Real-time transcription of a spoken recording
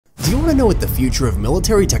Do you want to know what the future of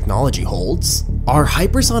military technology holds? Are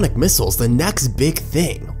hypersonic missiles the next big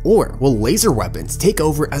thing, or will laser weapons take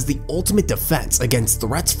over as the ultimate defense against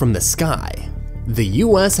threats from the sky? The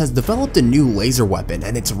US has developed a new laser weapon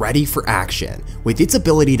and it's ready for action, with its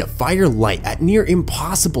ability to fire light at near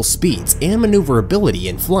impossible speeds and maneuverability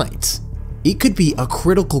in flight. It could be a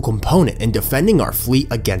critical component in defending our fleet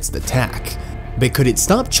against attack. But could it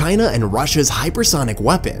stop China and Russia's hypersonic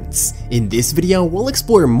weapons? In this video, we'll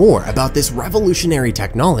explore more about this revolutionary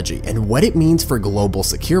technology and what it means for global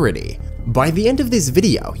security. By the end of this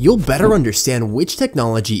video, you'll better understand which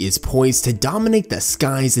technology is poised to dominate the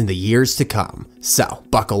skies in the years to come. So,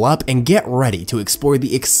 buckle up and get ready to explore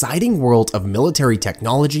the exciting world of military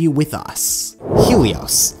technology with us.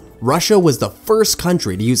 HELIOS. Russia was the first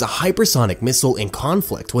country to use a hypersonic missile in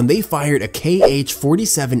conflict when they fired a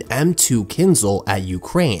Kh-47M2 Kinzhal at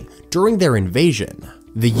Ukraine during their invasion.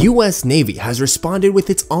 The US Navy has responded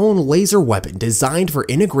with its own laser weapon designed for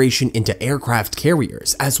integration into aircraft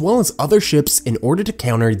carriers as well as other ships in order to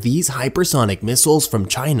counter these hypersonic missiles from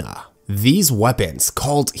China. These weapons,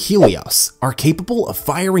 called HELIOS, are capable of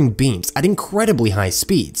firing beams at incredibly high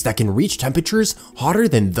speeds that can reach temperatures hotter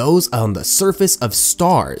than those on the surface of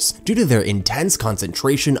stars due to their intense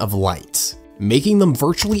concentration of light, making them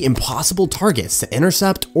virtually impossible targets to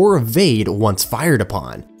intercept or evade once fired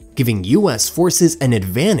upon, giving US forces an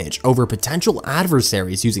advantage over potential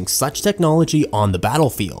adversaries using such technology on the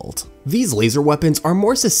battlefield. These laser weapons are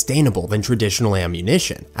more sustainable than traditional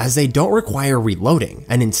ammunition, as they don't require reloading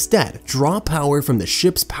and instead draw power from the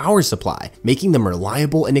ship's power supply, making them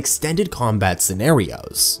reliable in extended combat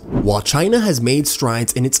scenarios. While China has made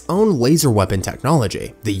strides in its own laser weapon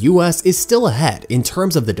technology, the US is still ahead in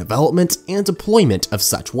terms of the development and deployment of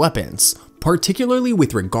such weapons, particularly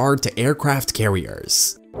with regard to aircraft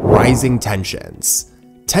carriers. Rising tensions.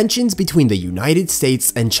 Tensions between the United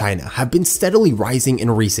States and China have been steadily rising in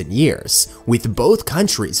recent years, with both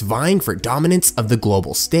countries vying for dominance of the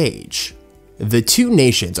global stage. The two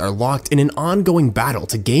nations are locked in an ongoing battle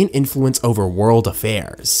to gain influence over world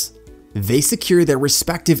affairs. They secure their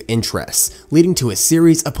respective interests, leading to a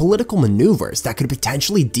series of political maneuvers that could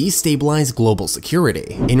potentially destabilize global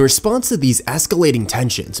security. In response to these escalating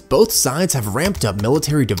tensions, both sides have ramped up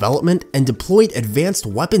military development and deployed advanced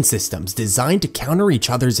weapon systems designed to counter each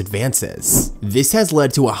other's advances. This has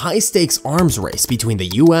led to a high-stakes arms race between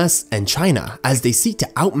the US and China as they seek to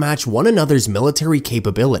outmatch one another's military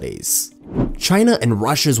capabilities. China and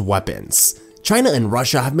Russia's weapons. China and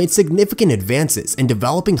Russia have made significant advances in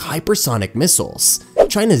developing hypersonic missiles.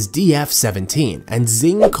 China's DF-17 and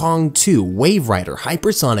Xingkong-2 Wave Rider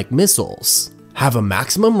hypersonic missiles have a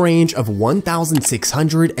maximum range of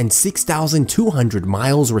 1,600 and 6,200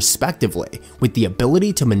 miles respectively, with the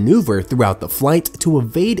ability to maneuver throughout the flight to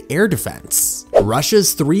evade air defense.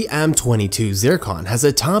 Russia's 3M22 Zircon has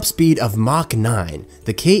a top speed of Mach 9,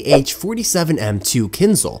 the Kh-47M2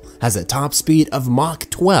 Kinzhal has a top speed of Mach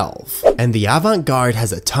 12, and the Avant-Garde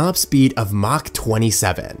has a top speed of Mach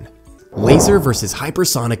 27. Laser versus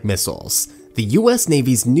hypersonic missiles. The US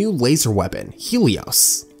Navy's new laser weapon,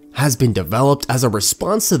 HELIOS, has been developed as a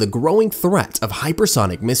response to the growing threat of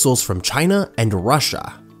hypersonic missiles from China and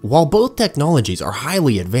Russia. While both technologies are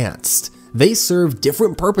highly advanced, they serve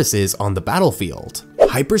different purposes on the battlefield.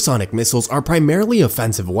 Hypersonic missiles are primarily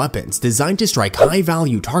offensive weapons designed to strike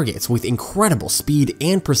high-value targets with incredible speed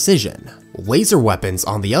and precision. Laser weapons,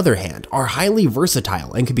 on the other hand, are highly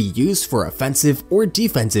versatile and can be used for offensive or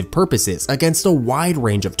defensive purposes against a wide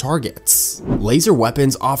range of targets. Laser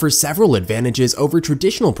weapons offer several advantages over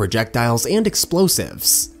traditional projectiles and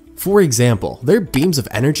explosives. For example, their beams of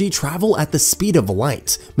energy travel at the speed of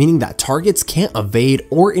light, meaning that targets can't evade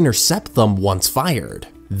or intercept them once fired.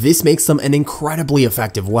 This makes them an incredibly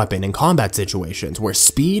effective weapon in combat situations where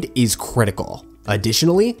speed is critical.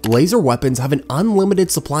 Additionally, laser weapons have an unlimited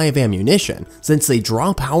supply of ammunition since they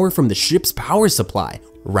draw power from the ship's power supply,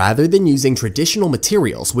 rather than using traditional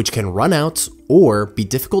materials which can run out or be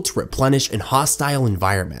difficult to replenish in hostile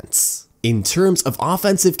environments. In terms of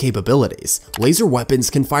offensive capabilities, laser weapons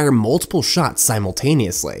can fire multiple shots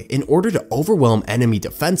simultaneously in order to overwhelm enemy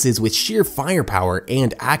defenses with sheer firepower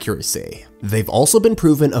and accuracy. They've also been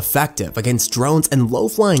proven effective against drones and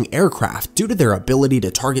low-flying aircraft due to their ability to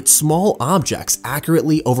target small objects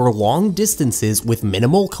accurately over long distances with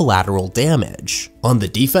minimal collateral damage. On the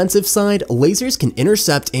defensive side, lasers can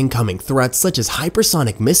intercept incoming threats such as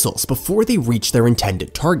hypersonic missiles before they reach their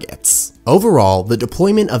intended targets. Overall, the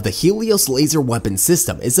deployment of the HELIOS laser weapon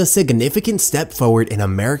system is a significant step forward in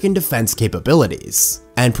American defense capabilities.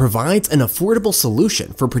 and provides an affordable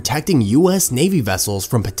solution for protecting US Navy vessels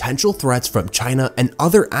from potential threats from China and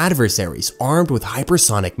other adversaries armed with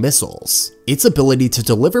hypersonic missiles. Its ability to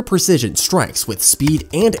deliver precision strikes with speed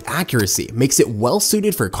and accuracy makes it well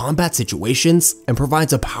suited for combat situations and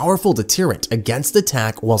provides a powerful deterrent against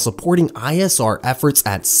attack while supporting ISR efforts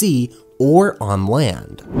at sea or on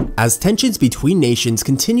land. As tensions between nations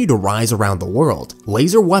continue to rise around the world,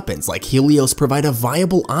 laser weapons like HELIOS provide a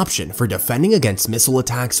viable option for defending against missile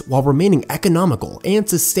attacks while remaining economical and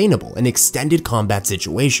sustainable in extended combat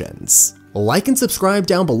situations. Like and subscribe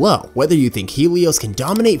down below whether you think HELIOS can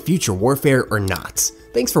dominate future warfare or not.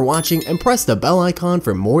 Thanks for watching, and press the bell icon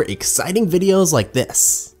for more exciting videos like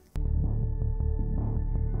this.